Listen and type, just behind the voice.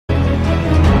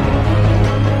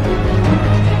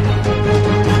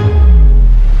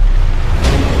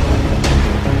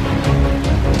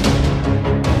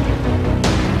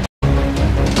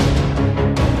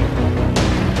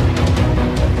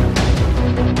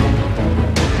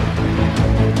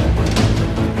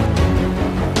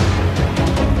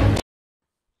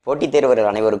போட்டித் தேர்வர்கள்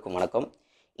அனைவருக்கும் வணக்கம்.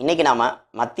 இன்னைக்கு நாம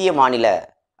மத்திய மாநில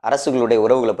அரசுகளுடைய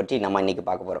உறவுகளை பற்றி நம்ம இன்னைக்கு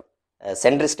பார்க்க போறோம்.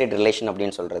 சென்ட்ரல்-ஸ்டேட் ரிலேஷன்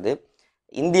அப்படின்னு சொல்றது,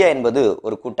 இந்தியா என்பது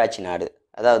ஒரு கூட்டாட்சி நாடு.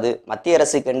 அதாவது மத்திய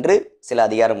அரசுக்கென்று சில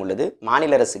அதிகாரம் உள்ளது,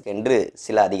 மாநில அரசுக்கென்று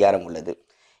சில அதிகாரம் உள்ளது.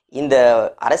 இந்த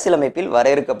அரசியலமைப்பில்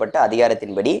வரையறுக்கப்பட்ட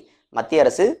அதிகாரத்தின்படி மத்திய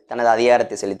அரசு தனது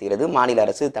அதிகாரத்தை செலுத்துகிறது, மாநில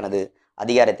அரசு தனது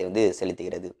அதிகாரத்தை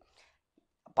செலுத்துகிறது.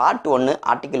 பார்ட் 1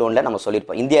 ஆர்டிகிள் 1 நம்ம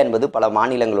சொல்லியிருப்போம். இந்தியா என்பது பல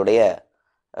மாநிலங்களுடைய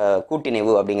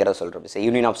கூட்டிணைவு அப்படிங்கிறத சொல்கிறோம்.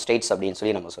 யூனியன் ஆஃப் ஸ்டேட்ஸ் அப்படின்னு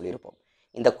சொல்லி நம்ம சொல்லியிருப்போம்.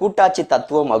 இந்த கூட்டாட்சி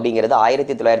தத்துவம் அப்படிங்கிறது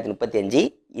 1935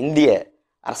 இந்திய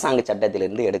அரசாங்க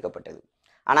சட்டத்திலிருந்து எடுக்கப்பட்டது.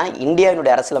 ஆனால்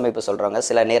இந்தியாவினுடைய அரசியலமைப்பு சொல்கிறவங்க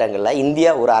சில நேரங்களில்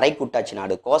இந்தியா ஒரு அரை கூட்டாட்சி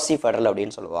நாடு, கோசி ஃபெடரல்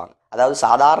அப்படின்னு சொல்லுவாங்க. அதாவது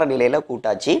சாதாரண நிலையில்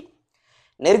கூட்டாட்சி,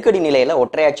 நெருக்கடி நிலையில்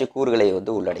ஒற்றையாட்சி கூறுகளை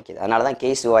உள்ளடக்கியது. அதனால தான்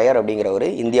கேசி ஒயர் அப்படிங்கிற ஒரு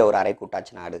இந்தியா ஒரு அரை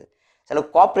கூட்டாட்சி நாடு. சில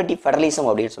கோஆப்ரேட்டிவ்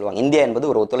ஃபெடரலிசம் அப்படின்னு சொல்லுவாங்க. இந்தியா என்பது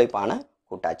ஒரு ஒத்துழைப்பான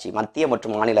கூட்டாட்சி, மத்திய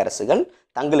மற்றும் மாநில அரசுகள்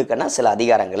தங்களுக்கான சில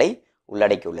அதிகாரங்களை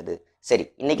உள்ளடக்கியுள்ளது. சரி,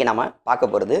 இன்னைக்கு நம்ம பார்க்க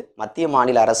போகிறது மத்திய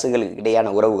மாநில அரசுகளுக்கு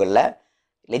இடையான உறவுகளில்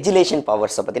லெஜிஸ்லேஷன்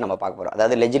பவர்ஸை பற்றி நம்ம பார்க்க போகிறோம்.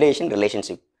 அதாவது லெஜிஸ்லேஷன்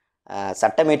ரிலேஷன்ஷிப்,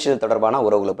 சட்டமேற்றுதல் தொடர்பான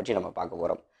உறவுகளை பற்றி நம்ம பார்க்க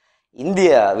போகிறோம்.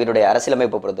 இந்தியாவினுடைய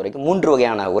அரசியலமைப்பை பொறுத்த வரைக்கும் 3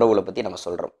 வகையான உறவுகளை பற்றி நம்ம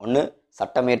சொல்கிறோம். ஒன்று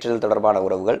சட்டமேற்றுதல் தொடர்பான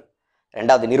உறவுகள்,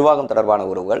 2வது நிர்வாகம் தொடர்பான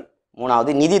உறவுகள்,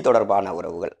 3வது நிதி தொடர்பான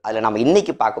உறவுகள். அதில் நம்ம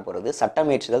இன்னைக்கு பார்க்க போகிறது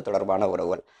சட்டமேற்றுதல் தொடர்பான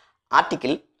உறவுகள்.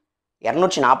 ஆர்டிகிள்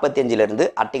 245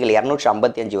 ஆர்டிகிள்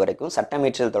 255 வரைக்கும்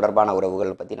சட்டமேற்றுதல் தொடர்பான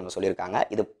உறவுகள் பற்றி நம்ம சொல்லியிருக்காங்க.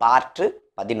 இது பார்ட்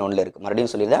 11 இருக்குது.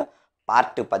 மறுபடியும் சொல்லியிருந்தேன்,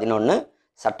 பார்ட் 11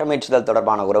 சட்டமேற்றுதல்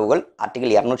தொடர்பான உறவுகள்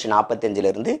ஆர்டிகிள்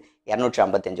 245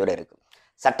 255 வரை இருக்குது.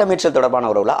 சட்டமேற்றுதல் தொடர்பான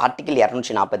உறவுல ஆர்டிகிள்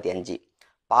 245,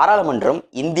 பாராளுமன்றம்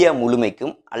இந்தியா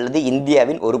முழுமைக்கும் அல்லது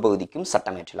இந்தியாவின் ஒரு பகுதிக்கும்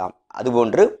சட்டமேற்றலாம்.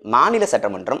 அதுபோன்று மாநில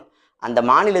சட்டமன்றம் அந்த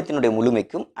மாநிலத்தினுடைய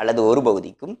முழுமைக்கும் அல்லது ஒரு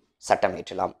பகுதிக்கும்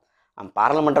சட்டமேற்றலாம்.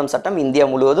 பாராளுமன்றம் சட்டம் இந்தியா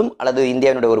முழுவதும் அல்லது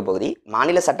இந்தியாவினுடைய ஒரு பகுதி,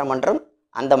 மாநில சட்டமன்றம்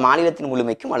அந்த மாநிலத்தின்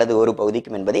முழுமைக்கும் அல்லது ஒரு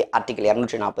பகுதிக்கும் என்பதை ஆர்டிகிள்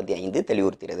 245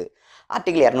 தெளிவுறுத்துகிறது.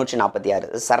 ஆர்டிகிள்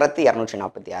 246 சரத்து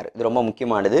 246 இது ரொம்ப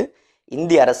முக்கியமானது.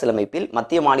 இந்திய அரசியலமைப்பில்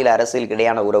மத்திய மாநில அரசுகளுக்கு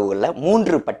இடையான உறவுகளில்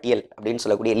 3 பட்டியல் அப்படின்னு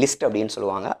சொல்லக்கூடிய லிஸ்ட் அப்படின்னு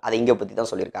சொல்லுவாங்க. அதை இங்கே பற்றி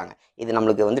தான் சொல்லியிருக்காங்க. இது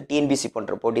நம்மளுக்கு டிஎன்பிசி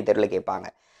போன்ற போட்டித் தேர்வில் கேட்பாங்க.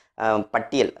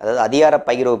 பட்டியல், அதாவது அதிகார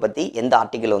பகிர்வை பற்றி எந்த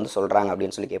ஆர்டிகிள் சொல்கிறாங்க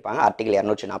அப்படின்னு சொல்லி கேட்பாங்க. ஆர்டிகிள்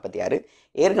 246.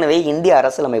 ஏற்கனவே இந்திய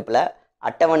அரசியலமைப்பில்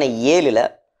அட்டவணை 7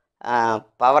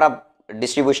 power of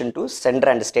distribution to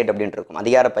centre and state அப்படின்ட்டு இருக்கும்,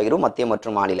 அதிகார பகிர்வு மத்திய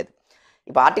மற்றும் மாநிலத்து.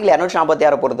 இப்போ ஆர்டிகிள்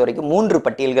 246 பொறுத்த வரைக்கும் 3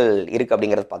 பட்டியல்கள் இருக்குது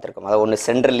அப்படிங்கிறத பார்த்துருக்கோம். அதாவது ஒன்று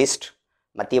சென்ட்ரல் லிஸ்ட்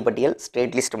மத்திய பட்டியல்,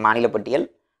 ஸ்டேட் லிஸ்ட் மாநில பட்டியல்,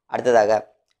 அடுத்ததாக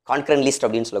கான்கரண்ட் லிஸ்ட்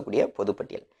அப்படின்னு சொல்லக்கூடிய பொது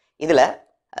பட்டியல். இதில்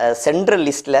சென்ட்ரல்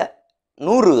லிஸ்ட்டில்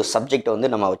 100 சப்ஜெக்ட்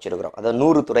நம்ம வச்சுருக்கிறோம். அதாவது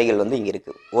 100 துறைகள் இங்கே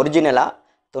இருக்குது. ஒரிஜினலாக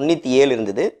 97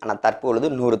 இருந்தது, ஆனால் தற்பொழுது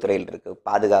 100 துறைகள் இருக்குது.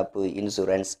 பாதுகாப்பு,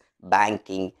 இன்சூரன்ஸ்,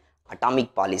 பேங்கிங்,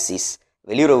 அட்டாமிக் பாலிசிஸ்,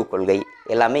 வெளியுறவு கொள்கை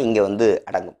எல்லாமே இங்கே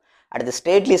அடங்கும். அடுத்து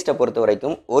ஸ்டேட் லிஸ்ட்டை பொறுத்த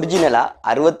வரைக்கும் ஒரிஜினலாக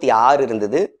 66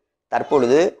 இருந்தது,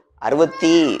 தற்பொழுது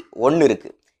 61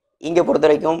 இருக்குது. இங்கே பொறுத்த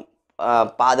வரைக்கும்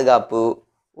பாதுகாப்பு,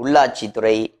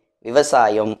 உள்ளாட்சித்துறை,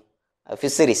 விவசாயம்,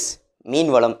 ஃபிஷரிஸ்,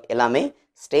 மீன்வளம் எல்லாமே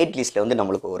ஸ்டேட் லிஸ்ட்டில்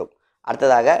நம்மளுக்கு வரும்.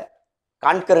 அடுத்ததாக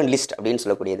கான்கரண்ட் லிஸ்ட் அப்படின்னு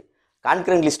சொல்லக்கூடியது.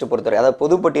 கான்கரண்ட் லிஸ்ட்டை பொறுத்தவரை, அதாவது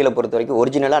பொதுப்பட்டியலை பொறுத்த வரைக்கும்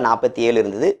ஒரிஜினலாக 47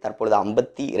 இருந்தது, தற்பொழுது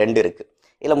 52 இருக்குது.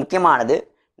 இதில் முக்கியமானது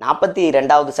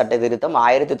 42வது சட்ட திருத்தம்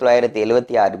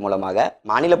 1976 மூலமாக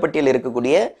மாநில பட்டியலில்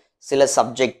இருக்கக்கூடிய சில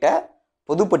சப்ஜெக்டை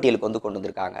பொதுப்பட்டியலுக்கு கொண்டு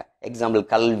வந்திருக்காங்க. எக்ஸாம்பிள்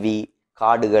கல்வி,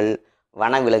 காடுகள்,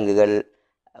 வனவிலங்குகள்,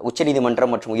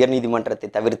 உச்சநீதிமன்றம் மற்றும் உயர்நீதிமன்றத்தை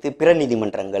தவிர்த்து பிற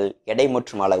நீதிமன்றங்கள், எடை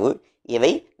மற்றும் அளவு,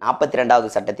 இவை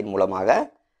 42வது சட்டத்தின் மூலமாக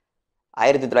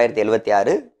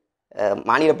 1976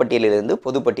 மாநில பட்டியலிலிருந்து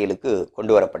பொதுப்பட்டியலுக்கு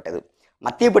கொண்டு வரப்பட்டது.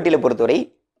 மத்திய பட்டியலை பொறுத்தவரை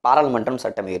பாராளுமன்றம்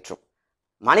சட்டம் இயற்றும்.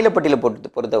 மாநில பட்டியலை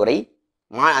பொறுத்தவரை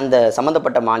அந்த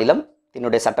சம்பந்தப்பட்ட மாநிலம்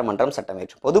தன்னுடைய சட்டமன்றம்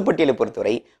சட்டமேற்றும். பொதுப்பட்டியலை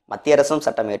பொறுத்தவரை மத்திய அரசும்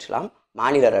சட்டமேற்றலாம்,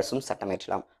 மாநில அரசும்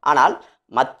சட்டமேற்றலாம். ஆனால்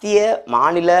மத்திய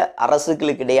மாநில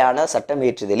அரசுகளுக்கு இடையான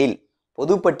சட்டமேற்றுதலில்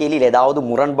பொதுப்பட்டியலில் ஏதாவது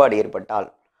முரண்பாடு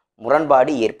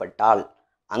ஏற்பட்டால்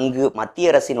அங்கு மத்திய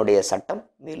அரசினுடைய சட்டம்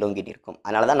மேலோங்கி நிற்கும்.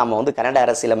 அதனால தான் நம்ம கனடா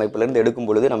அரசியலமைப்பிலிருந்து எடுக்கும்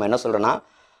பொழுது நம்ம என்ன சொல்கிறோன்னா,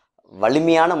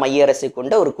 வலிமையான மைய அரசை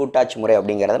கொண்ட ஒரு கூட்டாட்சி முறை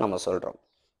அப்படிங்கிறத நம்ம சொல்கிறோம்.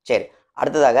 சரி,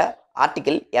 அடுத்ததாக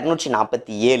ஆர்டிகிள்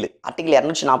 247. ஆர்டிகிள்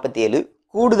 247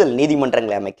 கூடுதல்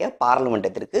நீதிமன்றங்களை அமைக்க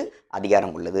பாராளுமன்றத்திற்கு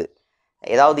அதிகாரம் உள்ளது.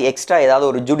 ஏதாவது எக்ஸ்ட்ரா ஏதாவது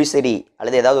ஒரு ஜுடிஷரி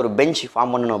அல்லது ஏதாவது ஒரு பெஞ்ச்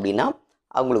ஃபார்ம் பண்ணணும் அப்படின்னா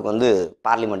அவங்களுக்கு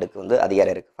பார்லிமெண்ட்டுக்கு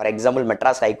அதிகாரம் இருக்குது. ஃபார் எக்ஸாம்பிள்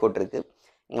மெட்ராஸ் ஹைகோர்ட் இருக்குது.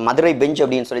 இங்கே மதுரை பெஞ்ச்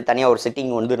அப்படின்னு சொல்லி தனியாக ஒரு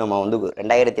சிட்டிங் நம்ம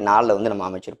 2004 நம்ம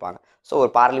அமைச்சிருப்பாங்க. ஸோ ஒரு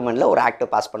பார்லிமெண்ட்டில் ஒரு ஆக்டை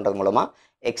பாஸ் பண்ணுறது மூலமாக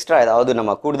எக்ஸ்ட்ரா ஏதாவது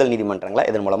நம்ம கூடுதல் நீதிமன்றங்களை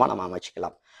இதன் மூலமாக நம்ம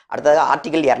அமைச்சிக்கலாம். அடுத்ததாக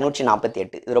ஆர்டிகிள்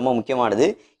 248 இது ரொம்ப முக்கியமானது.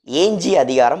 ஏஞ்சிய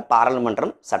அதிகாரம்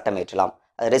பாராளுமன்றம் சட்டமேற்றலாம்.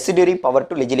 ரெசிடியூரி பவர்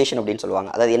டு லெஜிஸ்லேஷன் அப்படின்னு சொல்லுவாங்க.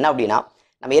 அதாவது என்ன அப்படின்னா,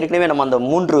 நம்ம ஏற்கனவே அந்த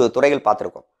 3 துறைகள்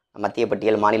பார்த்துருக்கோம். மத்திய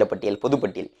பட்டியல், மாநில பட்டியல்,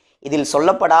 பொதுப்பட்டியல். இதில்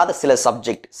சொல்லப்படாத சில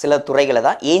சப்ஜெக்ட், சில துறைகளை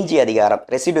தான் ஏஞ்சிய அதிகாரம்,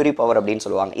 ரெசிடுவரி பவர் அப்படின்னு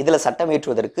சொல்லுவாங்க. இதில் சட்டம்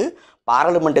ஏற்றுவதற்கு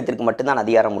பாராளுமன்றத்திற்கு மட்டும்தான்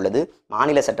அதிகாரம் உள்ளது,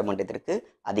 மாநில சட்டமன்றத்திற்கு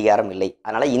அதிகாரம் இல்லை.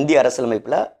 அதனால் இந்திய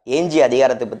அரசியலமைப்பில் ஏஞ்சிய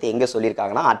அதிகாரத்தை பற்றி எங்கே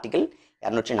சொல்லியிருக்காங்கன்னா ஆர்டிகிள்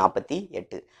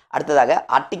 248. அடுத்ததாக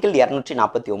ஆர்டிகிள்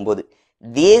 249,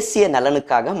 தேசிய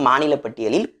நலனுக்காக மாநில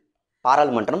பட்டியலில்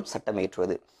பாராளுமன்றம் சட்டம்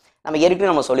ஏற்றுவது. நம்ம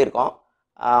ஏற்கனவே சொல்லியிருக்கோம்,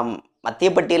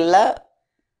 மத்திய பட்டியலில்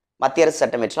மத்திய அரசு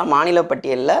சட்டம் ஏற்றலாம், மாநில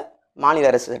பட்டியலில் மாநில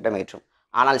அரசு சட்டம் ஏற்றும்.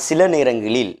 ஆனால் சில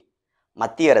நேரங்களில்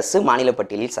மத்திய அரசு மாநில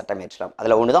பட்டியலில் சட்டம் ஏற்றலாம்.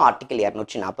 அதில் ஒன்று தான் ஆர்டிகிள்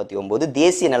 249,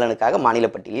 தேசிய நலனுக்காக மாநில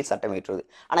பட்டியலில் சட்டம் ஏற்றுவது.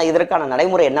 ஆனால் இதற்கான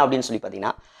நடைமுறை என்ன அப்படின்னு சொல்லி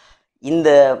பார்த்தீங்கன்னா, இந்த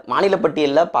மாநில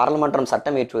பட்டியலில் பாராளுமன்றம்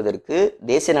சட்டம் ஏற்றுவதற்கு,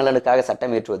 தேசிய நலனுக்காக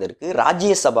சட்டம் ஏற்றுவதற்கு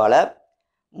ராஜ்யசபாவில்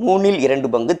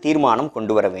 2/3 தீர்மானம்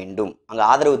கொண்டு வர வேண்டும். அங்கே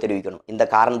ஆதரவு தெரிவிக்கணும். இந்த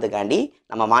காரணத்துக்காண்டி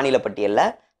நம்ம மாநில பட்டியலில்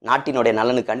நாட்டினுடைய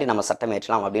நலனுக்காண்டி நம்ம சட்டம்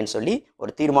ஏற்றலாம் அப்படின்னு சொல்லி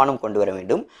ஒரு தீர்மானம் கொண்டு வர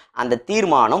வேண்டும். அந்த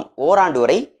தீர்மானம் ஓராண்டு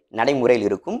வரை நடைமுறையில்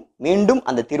இருக்கும். மீண்டும்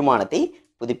அந்த தீர்மானத்தை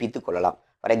புதுப்பித்து கொள்ளலாம்.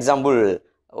 ஃபார் எக்ஸாம்பிள்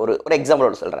ஒரு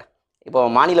எக்ஸாம்பிளோட சொல்கிறேன். இப்போ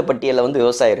மாநில பட்டியலில்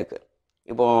விவசாயம் இருக்குது.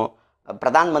 இப்போது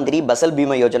பிரதான் மந்திரி பசல்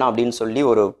பீமா யோஜனா அப்படின்னு சொல்லி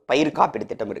ஒரு பயிர் காப்பீடு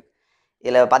திட்டம் இருக்குது.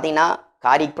 இதில் பார்த்தீங்கன்னா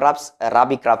காரி கிராப்ஸ்,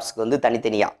 ராபி கிராப்ஸ்க்கு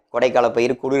தனித்தனியாக கோடைக்கால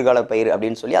பயிர், குளிர்கால பயிர்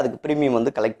அப்படின்னு சொல்லி அதுக்கு ப்ரீமியம்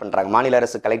கலெக்ட் பண்ணுறாங்க. மாநில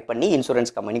அரசு கலெக்ட் பண்ணி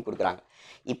இன்சூரன்ஸ் கம்பெனி கொடுக்குறாங்க.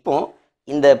 இப்போ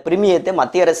இந்த ப்ரீமியத்தை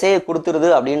மத்திய அரசே கொடுத்துருது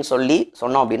அப்படின்னு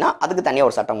சொன்னோம் அப்படின்னா அதுக்கு தனியாக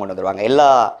ஒரு சட்டம் கொண்டு வந்துடுவாங்க. எல்லா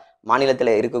மாநிலத்தில்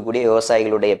இருக்கக்கூடிய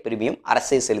விவசாயிகளுடைய ப்ரீமியம்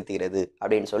அரசே செலுத்துகிறது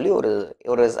அப்படின்னு சொல்லி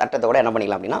ஒரு சட்டத்தை கூட என்ன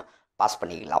பண்ணிக்கலாம் அப்படின்னா பாஸ்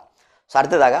பண்ணிக்கலாம். ஸோ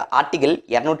அடுத்ததாக ஆர்டிகிள்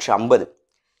 250,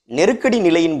 நெருக்கடி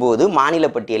நிலையின் போது மாநில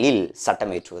பட்டியலில்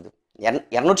சட்டம் ஏற்றுவது.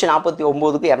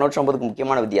 249க்கு 250க்கு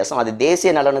முக்கியமான வித்தியாசம், அது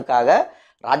தேசிய நலனுக்காக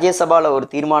ராஜ்யசபாவில் ஒரு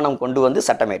தீர்மானம் கொண்டு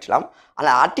சட்டம் ஏற்றலாம்.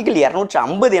 ஆனால் ஆர்டிகிள்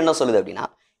 250 என்ன சொல்லுது அப்படின்னா,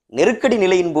 நெருக்கடி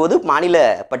நிலையின் போது மாநில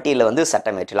பட்டியலில்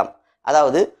சட்டம் ஏற்றலாம்.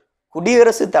 அதாவது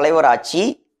குடியரசுத் தலைவர் ஆட்சி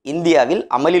இந்தியாவில்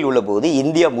அமலில் உள்ள போது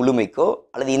இந்தியா முழுமைக்கோ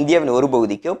அல்லது இந்தியாவின் ஒரு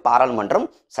பகுதிக்கோ பாராளுமன்றம்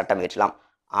சட்டம் ஏற்றலாம்.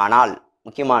 ஆனால்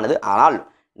முக்கியமானது, ஆனால்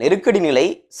நெருக்கடி நிலை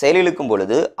செயலிழக்கும்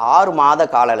பொழுது 6 மாத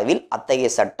கால அளவில் அத்தகைய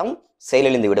சட்டம்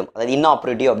செயலிழந்துவிடும். அதாவது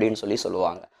இன்ஆப்ரேட்டிவ் அப்படின்னு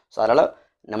சொல்லுவாங்க. ஸோ அதனால்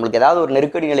நம்மளுக்கு ஏதாவது ஒரு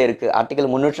நெருக்கடி நிலை இருக்குது,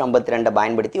 ஆர்டிகிள் 352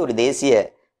 பயன்படுத்தி ஒரு தேசிய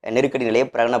நெருக்கடி நிலையை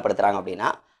பிரகடனப்படுத்துகிறாங்க அப்படின்னா,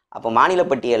 அப்போ மாநில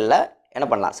பட்டியலில் என்ன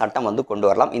பண்ணலாம், சட்டம் கொண்டு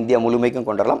வரலாம். இந்தியா முழுமைக்கும்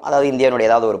கொண்டு வரலாம், அதாவது இந்தியாவுடைய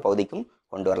ஏதாவது ஒரு பகுதிக்கும்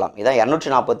கொண்டு வரலாம். இதான்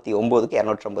 249க்கு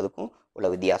 250க்கும் உள்ள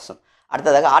வித்தியாசம்.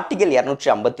 அடுத்ததாக ஆர்டிகிள்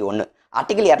 251.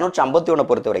 ஆர்டிகிள் 251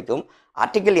 பொறுத்த வரைக்கும்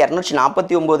ஆர்டிகிள்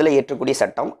 249 ஏற்றக்கூடிய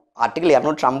சட்டம், ஆர்டிகிள்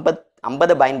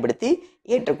 250 பயன்படுத்தி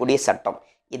ஏற்றக்கூடிய சட்டம்,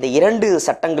 இந்த 2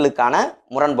 சட்டங்களுக்கான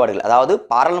முரண்பாடுகள், அதாவது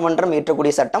பாராளுமன்றம்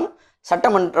ஏற்றக்கூடிய சட்டம்,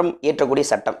 சட்டமன்றம் ஏற்றக்கூடிய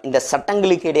சட்டம், இந்த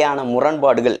சட்டங்களுக்கு இடையான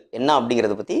முரண்பாடுகள் என்ன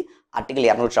அப்படிங்கிறத பற்றி ஆர்டிகிள்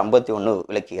 251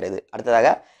 விளக்குகிறது. அடுத்ததாக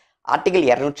ஆர்டிகிள்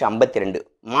 252,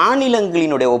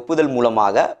 மாநிலங்களினுடைய ஒப்புதல்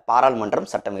மூலமாக பாராளுமன்றம்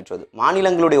சட்டம் ஏற்றுவது.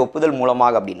 மாநிலங்களுடைய ஒப்புதல்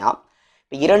மூலமாக அப்படின்னா,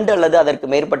 இப்போ 2 அல்லது அதற்கு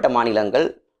மேற்பட்ட மாநிலங்கள்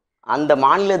அந்த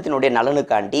மாநிலத்தினுடைய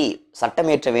நலனுக்காண்டி சட்டம்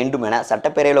ஏற்ற வேண்டும் என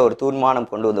சட்டப்பேரவையில் ஒரு தீர்மானம்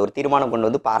கொண்டு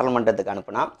வந்து பாராளுமன்றத்துக்கு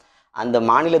அனுப்புனா, அந்த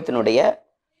மாநிலத்தினுடைய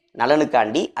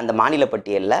நலனுக்காண்டி அந்த மாநில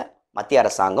பட்டியலில் மத்திய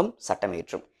அரசாங்கம் சட்டம்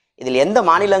ஏற்றும். இதில் எந்த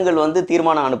மாநிலங்கள்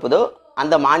தீர்மானம் அனுப்புதோ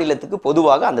அந்த மாநிலத்துக்கு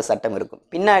பொதுவாக அந்த சட்டம் இருக்கும்.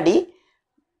 பின்னாடி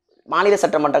மாநில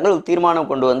சட்டமன்றங்கள் தீர்மானம்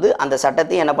கொண்டு வந்து அந்த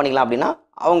சட்டத்தை என்ன பண்ணிக்கலாம் அப்படின்னா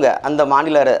அவங்க அந்த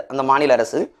மாநில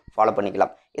அரசு ஃபாலோ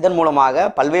பண்ணிக்கலாம். இதன் மூலமாக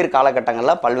பல்வேறு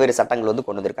காலகட்டங்களில் பல்வேறு சட்டங்கள்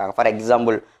கொண்டு வந்திருக்காங்க. ஃபார்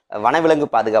எக்ஸாம்பிள் வனவிலங்கு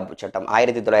பாதுகாப்பு சட்டம்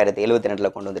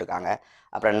 1972 கொண்டு வந்திருக்காங்க.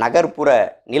 அப்புறம் நகர்ப்புற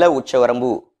நில உச்சவரம்பு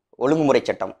ஒழுங்குமுறை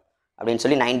சட்டம் அப்படின்னு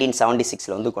சொல்லி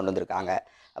 1976 கொண்டு வந்திருக்காங்க.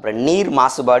 அப்புறம் நீர்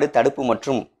மாசுபாடு தடுப்பு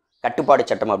மற்றும் கட்டுப்பாடு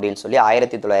சட்டம் அப்படின்னு சொல்லி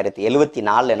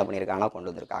 1974 என்ன பண்ணியிருக்காங்கன்னா கொண்டு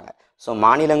வந்திருக்காங்க. ஸோ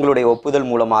மாநிலங்களுடைய ஒப்புதல்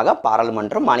மூலமாக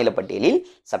பாராளுமன்றம் மாநில பட்டியலில்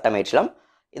சட்டம் ஏற்றலாம்.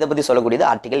 இதை பற்றி சொல்லக்கூடியது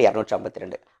ஆர்டிகிள்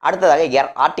 252. அடுத்ததாக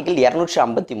ஆர்டிகிள்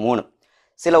 253,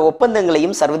 சில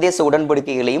ஒப்பந்தங்களையும் சர்வதேச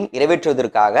உடன்படிக்கைகளையும்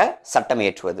நிறைவேற்றுவதற்காக சட்டம்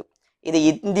ஏற்றுவது. இது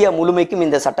இந்தியா முழுமைக்கும்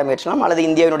இந்த சட்டம் ஏற்றலாம், அல்லது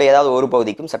இந்தியாவினுடைய ஏதாவது ஒரு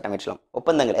பகுதிக்கும் சட்டம் ஏற்றலாம்.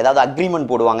 ஒப்பந்தங்கள், ஏதாவது அக்ரிமெண்ட்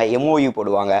போடுவாங்க, MOU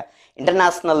போடுவாங்க,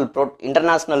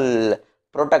 இன்டர்நேஷ்னல்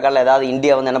புரோட்டோக்கால் ஏதாவது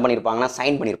இந்தியா என்ன பண்ணியிருப்பாங்கன்னா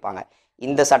சைன் பண்ணியிருப்பாங்க.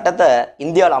 இந்த சட்டத்தை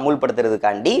இந்தியாவில்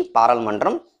அமுல்படுத்துறதுக்காண்டி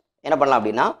பாராளுமன்றம் என்ன பண்ணலாம்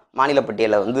அப்படின்னா மாநில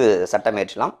பட்டியலில் சட்டம்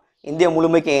ஏற்றலாம். இந்தியா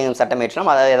முழுமைக்கு சட்டம்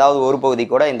ஏற்றலாம், அதாவது ஏதாவது ஒரு பகுதி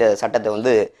கூட இந்த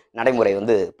சட்டத்தை நடைமுறை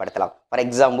படுத்தலாம். ஃபார்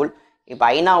எக்ஸாம்பிள் இப்போ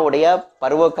ஐநாவுடைய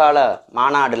பருவகால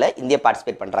மாநாடில் இந்தியா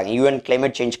பார்ட்டிசிபேட் பண்ணுறாங்க. UN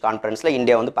climate change கான்ஃபரன்ஸில்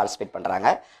India participate பண்ணுறாங்க.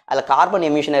 அதில் கார்பன்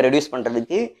எமிஷனை ரெடியூஸ்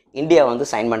பண்ணுறதுக்கு இந்தியா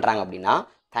சைன் பண்ணுறாங்க அப்படின்னா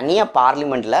தனியாக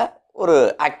பார்லிமெண்ட்டில் ஒரு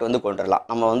ஆக்ட் கொண்டு வரலாம்.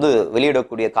 நம்ம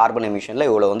வெளியிடக்கூடிய கார்பன் எமிஷனில்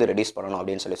இவ்வளோ ரெடியூஸ் பண்ணணும்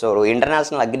அப்படின்னு சொல்லி. ஸோ ஒரு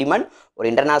இன்டர்நேஷ்னல் அக்ரிமெண்ட், ஒரு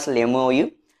இன்டர்நேஷ்னல் MOU,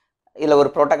 இதில் ஒரு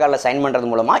புரோட்டோக்காலில் சைன் பண்ணுறது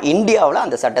மூலமாக இந்தியாவில்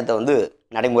அந்த சட்டத்தை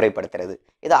நடைமுறைப்படுத்துறது.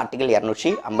 இது ஆர்டிகிள்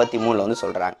 253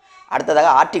 சொல்கிறாங்க.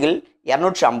 அடுத்ததாக ஆர்டிகிள்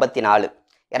 254,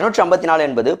 254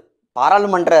 என்பது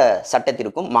பாராளுமன்ற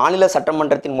சட்டத்திற்கும் மாநில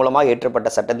சட்டமன்றத்தின் மூலமாக ஏற்றப்பட்ட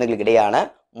சட்டங்களுக்கு இடையான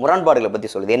முரண்பாடுகளை பற்றி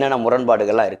சொல்லுது. என்னென்ன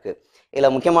முரண்பாடுகள்லாம் இருக்குது.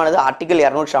 இதில் முக்கியமானது ஆர்டிகல்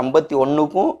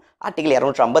 251க்கும் ஆர்டிகல்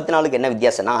 254க்கு என்ன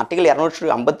வித்தியாசம்னா, ஆர்டிகல்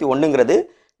 251ங்கிறது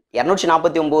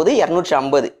 249,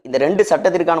 250 இந்த 2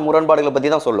 சட்டத்திற்கான முரண்பாடுகளை பற்றி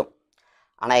தான் சொல்லும்.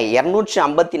 ஆனால்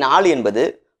 254 என்பது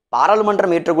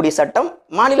பாராளுமன்றம் இயற்றக்கூடிய சட்டம்,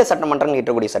 மாநில சட்டமன்றம்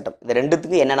இயற்றக்கூடிய சட்டம். இந்த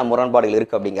ரெண்டுத்துக்கும் என்னென்ன முரண்பாடுகள்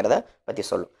இருக்குது அப்படிங்கிறத பற்றி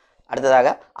சொல்லும். அடுத்ததாக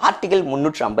ஆர்டிகல்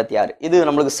 356, இது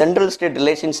நம்மளுக்கு சென்ட்ரல் ஸ்டேட்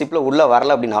ரிலேஷன்ஷிப்பில் உள்ள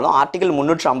வரல அப்படின்னாலும் ஆர்டிகல்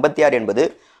 356 என்பது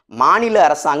மாநில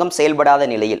அரசாங்கம் செயல்படாத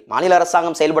நிலையில், மாநில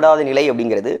அரசாங்கம் செயல்படாத நிலை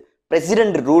அப்படிங்கிறது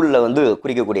பிரசிடென்ட் ரூலில் வந்து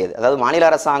குறிக்கக்கூடியது. அதாவது மாநில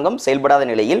அரசாங்கம் செயல்படாத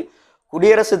நிலையில்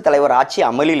குடியரசுத் தலைவர் ஆட்சி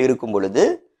அமலில் இருக்கும் பொழுது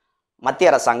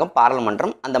மத்திய அரசாங்கம்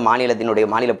பாராளுமன்றம் அந்த மாநிலத்தினுடைய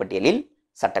மாநில பட்டியலில்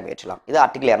சட்டம் இயற்றலாம். இது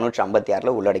ஆர்டிகல்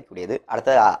 256 உள்ளடக்கக்கூடியது.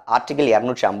 அடுத்த ஆர்டிகல்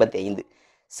 255,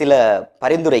 சில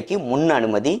பரிந்துரைக்கு முன்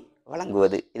அனுமதி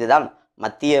வழங்குவது. இதுதான்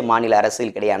மத்திய மாநில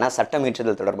அரசுகளுக்கு இடையான சட்டம்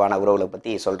இயற்றுதல் தொடர்பான உறவுகளை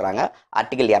பற்றி சொல்கிறாங்க.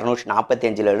 ஆர்டிகல்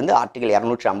 245 ஆர்டிகல்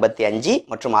 255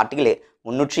 மற்றும் ஆர்டிகல்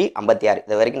 356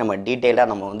 இது வரைக்கும் நம்ம டீட்டெயிலாக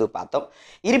நம்ம வந்து பார்த்தோம்.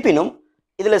 இருப்பினும்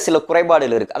இதில் சில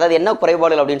குறைபாடுகள் இருக்குது. அதாவது என்ன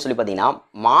குறைபாடுகள் அப்படின்னு சொல்லி பார்த்தீங்கன்னா,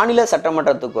 மாநில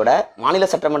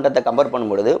சட்டமன்றத்தை கம்பேர்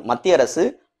பண்ணும்பொழுது மத்திய அரசு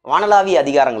வானளாவிய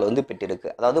அதிகாரங்களை வந்து பெற்றிருக்கு.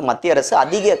 அதாவது மத்திய அரசு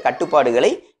அதிக கட்டுப்பாடுகளை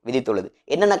விதித்துள்ளது.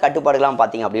 என்னென்ன கட்டுப்பாடுகள்லாம்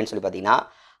பார்த்தீங்க அப்படின்னு சொல்லி பார்த்தீங்கன்னா,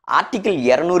 ஆர்டிகல்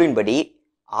 200 படி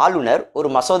ஆளுநர் ஒரு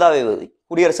மசோதாவை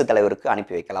குடியரசுத் தலைவருக்கு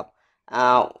அனுப்பி வைக்கலாம்.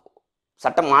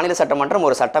 மாநில சட்டமன்றம்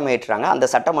ஒரு சட்டம் ஏற்றுறாங்க, அந்த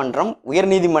சட்டமன்றம்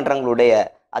உயர்நீதிமன்றங்களுடைய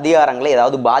அதிகாரங்களை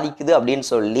ஏதாவது பாதிக்குது அப்படின்னு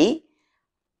சொல்லி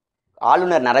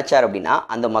ஆளுநர் நினைச்சார் அப்படின்னா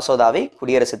அந்த மசோதாவை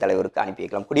குடியரசுத் தலைவருக்கு அனுப்பி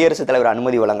வைக்கலாம். குடியரசுத் தலைவர்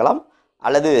அனுமதி வழங்கலாம்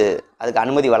அல்லது அதுக்கு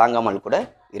அனுமதி வழங்காமல் கூட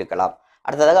இருக்கலாம்.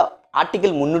 அடுத்ததாக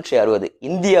ஆர்டிகல் 360,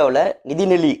 இந்தியாவில்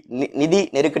நிதி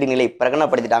நெருக்கடி நிலை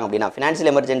பிரகடனப்படுத்திட்டாங்க அப்படின்னா,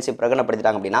 ஃபினான்சியல் எமர்ஜென்சி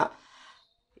பிரகடனப்படுத்திட்டாங்க அப்படின்னா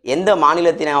எந்த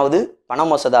மாநிலத்தினாவது பண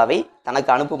மசோதாவை தனக்கு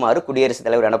அனுப்புமாறு குடியரசுத்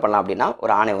தலைவர் என்ன பண்ணலாம் அப்படின்னா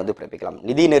ஒரு ஆணை வந்து பிறப்பிக்கலாம்.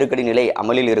 நிதி நெருக்கடி நிலை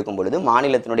அமலில் இருக்கும் பொழுது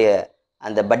மாநிலத்தினுடைய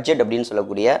அந்த பட்ஜெட் அப்படின்னு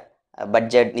சொல்லக்கூடிய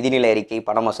பட்ஜெட், நிதிநிலை அறிக்கை,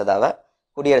 பண மசோதாவை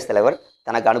குடியரசுத் தலைவர்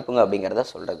தனக்கு அனுப்புங்க அப்படிங்கிறத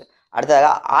சொல்கிறது. அடுத்ததாக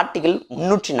ஆர்டிகல்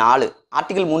 304,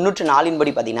 ஆர்டிகல் 304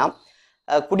 படி பார்த்தீங்கன்னா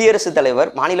குடியரசுத் தலைவர்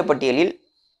மாநில பட்டியலில்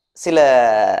சில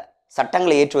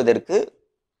சட்டங்களை ஏற்றுவதற்கு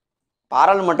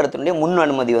பாராளுமன்றத்தினுடைய முன்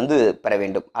அனுமதி வந்து பெற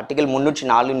வேண்டும். ஆர்டிகல்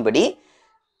 304 படி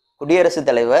குடியரசுத்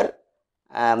தலைவர்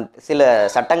சில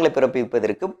சட்டங்களை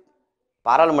பிறப்பிப்பதற்கு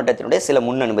பாராளுமன்றத்தினுடைய சில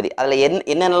முன் அனுமதி, அதில்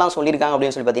என்னென்னலாம் சொல்லியிருக்காங்க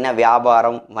அப்படின்னு சொல்லி பார்த்தீங்கன்னா,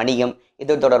 வியாபாரம், வணிகம்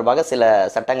இது தொடர்பாக சில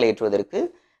சட்டங்களை ஏற்றுவதற்கு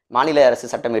மாநில அரசு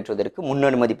சட்டம் ஏற்றுவதற்கு முன்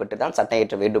அனுமதி பெற்று தான் சட்டம்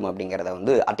ஏற்ற வேண்டும் அப்படிங்கிறத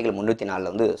வந்து ஆர்டிகல் 304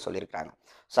 வந்து சொல்லியிருக்கிறாங்க.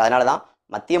 ஸோ அதனால தான்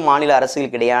மத்திய மாநில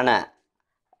அரசுகளுக்கு இடையான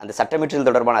அந்த சட்டமியற்றல்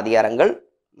தொடர்பான அதிகாரங்கள்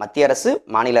மத்திய அரசு,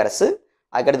 மாநில அரசு,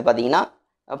 அதுக்கடுத்து பார்த்தீங்கன்னா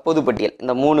பொதுப்பட்டியல்,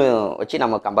 இந்த 3 வச்சு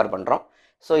நம்ம கம்பேர் பண்ணுறோம்.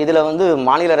 ஸோ இதில் வந்து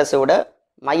மாநில அரசோட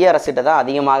மைய அரசிட்ட தான்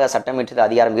அதிகமாக சட்டமியற்ற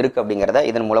அதிகாரம் இருக்குது அப்படிங்கிறத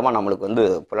இதன் மூலமாக நம்மளுக்கு வந்து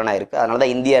புலனாக இருக்குது. அதனால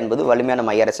தான் இந்தியா என்பது வலிமையான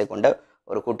மைய அரசை கொண்ட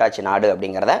ஒரு கூட்டாட்சி நாடு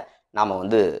அப்படிங்கிறத நாம்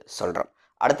வந்து சொல்கிறோம்.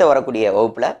 அடுத்து வரக்கூடிய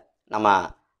வகுப்பில் நம்ம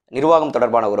நிர்வாகம்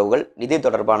தொடர்பான உறவுகள், நிதி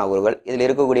தொடர்பான உறவுகள், இதில்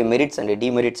இருக்கக்கூடிய மெரிட்ஸ் அண்ட்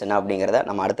டிமெரிட்ஸ் என்ன அப்படிங்கிறத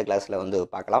நம்ம அடுத்த கிளாஸில் வந்து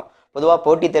பார்க்கலாம். பொதுவாக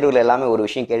போட்டித் தேர்வுகள் எல்லாமே ஒரு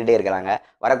விஷயம் கேட்டுகிட்டே இருக்கிறாங்க.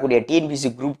 வரக்கூடிய டிஎன்பிசி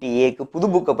குரூப் டிஏக்கு புது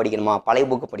புக்கை படிக்கணுமா, பழைய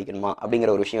புக்கை படிக்கணுமா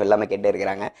அப்படிங்கிற ஒரு விஷயம் எல்லாமே கேட்டே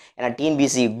இருக்கிறாங்க. ஏன்னா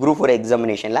டிஎன்பிசி குரூப் 4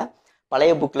 எக்ஸாமினேஷனில்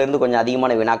பழைய புக்கிலேருந்து கொஞ்சம்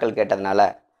அதிகமான வினாக்கள் கேட்டதுனால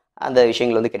அந்த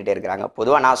விஷயங்கள் வந்து கேட்டுகிட்டே இருக்கிறாங்க.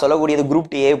 பொதுவாக நான் சொல்லக்கூடியது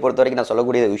குரூப் டிஏ பொறுத்த வரைக்கும் நான்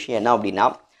சொல்லக்கூடிய விஷயம் என்ன அப்படின்னா,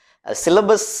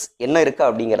 சிலபஸ் என்ன இருக்குது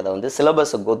அப்படிங்கிறத வந்து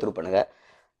சிலபஸை கோத்ரூ பண்ணுங்கள்.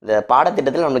 இந்த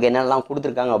பாடத்திட்டத்தில் நம்மளுக்கு என்னென்னலாம்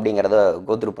கொடுத்துருக்காங்க அப்படிங்கிறத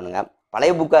கோத்ரூ பண்ணுங்கள்.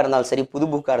 பழைய புக்காக இருந்தாலும் சரி, புது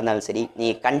புக்காக இருந்தாலும் சரி,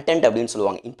 நீங்கள் கண்டென்ட் அப்படின்னு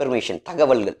சொல்லுவாங்க, இன்ஃபர்மேஷன்,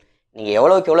 தகவல்கள் நீங்கள்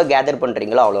எவ்வளோக்கு எவ்வளோ கேதர்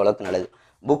பண்ணுறீங்களோ அவ்வளோக்கு நல்லது.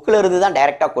 புக்கில் இருந்து தான்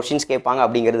டைரெக்டாக கொஷின்ஸ் கேட்பாங்க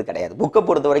அப்படிங்கிறது கிடையாது. புக்கை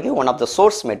பொறுத்த வரைக்கும் one of the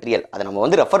source material, அதை நம்ம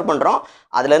வந்து ரெஃபர் பண்ணுறோம்,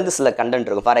 அதுலேருந்து சில கண்டென்ட்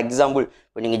இருக்கும். ஃபார் எக்ஸாம்பிள்,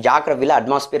 இப்போ நீங்கள் ஜாகிரஃபியில்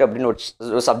அட்மாஸ்பியர் அப்படின்னு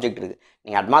ஒரு சப்ஜெக்ட் இருக்குது.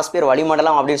 நீங்கள் அட்மாஸ்பியர்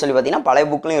வளிமண்டலம் அப்படின்னு சொல்லி பார்த்தீங்கன்னா பழைய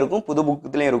புக்லையும் இருக்கும், புது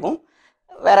புக்குலையும் இருக்கும்,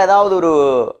 வேறு ஏதாவது ஒரு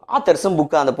ஆத்தர்ஸும்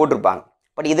புக்கு அந்த போட்டிருப்பாங்க.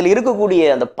 பட் இதில் இருக்கக்கூடிய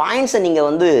அந்த பாயிண்ட்ஸை நீங்கள்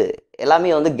வந்து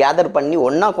எல்லாமே வந்து கேதர் பண்ணி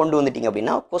ஒன்றா கொண்டு வந்துட்டீங்க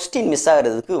அப்படின்னா கொஸ்டின் மிஸ்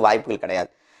ஆகிறதுக்கு வாய்ப்புகள் கிடையாது.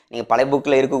 நீங்கள் பழைய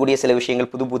புக்கில் இருக்கக்கூடிய சில விஷயங்கள்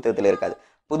புது புத்தகத்தில் இருக்காது,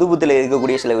 புது புத்தில்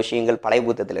இருக்கக்கூடிய சில விஷயங்கள் பழைய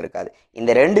புத்தகத்தில் இருக்காது.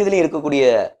 இந்த 2 இதுலையும் இருக்கக்கூடிய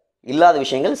இல்லாத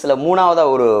விஷயங்கள் சில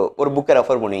 3ஆவதாக ஒரு புக்கை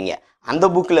ரெஃபர் பண்ணுவீங்க, அந்த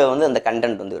புக்கில் வந்து அந்த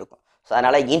கண்டென்ட் வந்து இருக்கும். ஸோ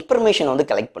அதனால் இன்ஃபர்மேஷன் வந்து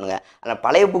கலெக்ட் பண்ணுங்கள். ஆனால்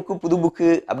பழைய புக்கு புது புக்கு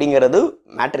அப்படிங்கிறது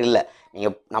மேட்ரு இல்லை.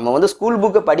 நம்ம வந்து ஸ்கூல்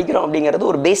புக்கை படிக்கிறோம் அப்படிங்கிறது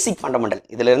ஒரு பேசிக் ஃபண்டமெண்டல்,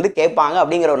 இதிலேருந்து கேட்பாங்க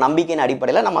அப்படிங்கிற ஒரு நம்பிக்கையின்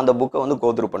அடிப்படையில் நம்ம அந்த புக்கை வந்து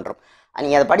கோத்ரூ பண்ணுறோம்.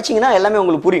 நீங்கள் அதை படிச்சிங்கன்னா எல்லாமே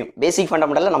உங்களுக்கு புரியும். பேசிக்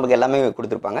ஃபண்டமெண்டலில் நமக்கு எல்லாமே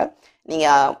கொடுத்துருப்பாங்க.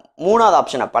 நீங்கள் 3ஆவது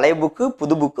ஆப்ஷனாக பழைய புக்கு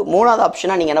புது புக்கு, 3ஆவது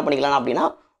ஆப்ஷனாக நீங்கள் என்ன பண்ணிக்கலாம் அப்படின்னா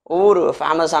ஒவ்வொரு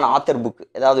ஃபேமஸான ஆத்தர் புக்கு,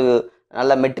 ஏதாவது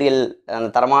நல்ல மெட்டீரியல்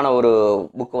தரமான ஒரு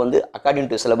புக்கு வந்து அக்கார்டிங்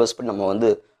டு சிலபஸ் நம்ம வந்து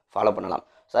ஃபாலோ பண்ணலாம்.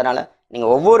 ஸோ அதனால்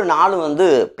நீங்கள் ஒவ்வொரு நாளும் வந்து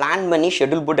பிளான் பண்ணி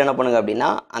ஷெட்யூல் போட்டு என்ன பண்ணுங்கள் அப்படின்னா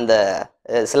அந்த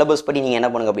சிலபஸ் படி நீங்கள் என்ன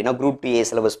பண்ணுங்கள் அப்படின்னா குரூப் 2A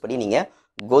சிலபஸ் படி நீங்கள்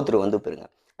கோத்ரூ வந்து பெறுங்க.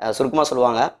 சுருக்கமாக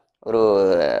சொல்லுவாங்க, ஒரு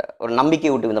ஒரு நம்பிக்கை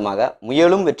ஊட்டும் விதமாக,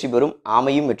 முயலும் வெற்றி பெறும்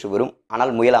ஆமையும் வெற்றி பெறும்,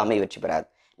 ஆனால் முயலாமை வெற்றி பெறாது.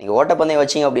 நீங்கள் ஓட்டப்பந்தயம்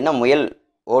வச்சிங்க அப்படின்னா முயல்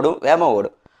ஓடும், வேகமாக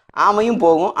ஓடும், ஆமையும்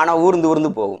போகும், ஆனால் ஊர்ந்து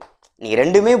ஊர்ந்து போகும். நீங்கள்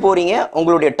ரெண்டுமே போகிறீங்க,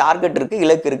 உங்களுடைய டார்கெட் இருக்குது,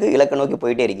 இலக்கு இருக்குது, இலக்கை நோக்கி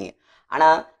போயிட்டே இருக்கீங்க.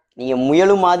 ஆனால் நீங்கள்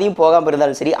முயலும் மாதிரியும் போகாமல்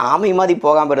இருந்தாலும் சரி, ஆமை மாதிரி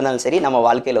போகாமல் இருந்தாலும் சரி, நம்ம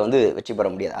வாழ்க்கையில் வந்து வெற்றி பெற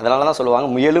முடியாது. அதனால தான் சொல்லுவாங்க,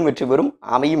 முயலும் வெற்றி பெறும்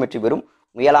ஆமையும் வெற்றி பெறும்,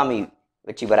 முயலாமை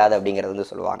வெற்றி பெறாது அப்படிங்கிறது வந்து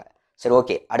சொல்லுவாங்க. சரி,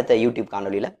 ஓகே, அடுத்த யூடியூப்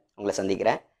காணொலியில் உங்களை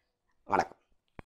சந்திக்கிறேன். வணக்கம்.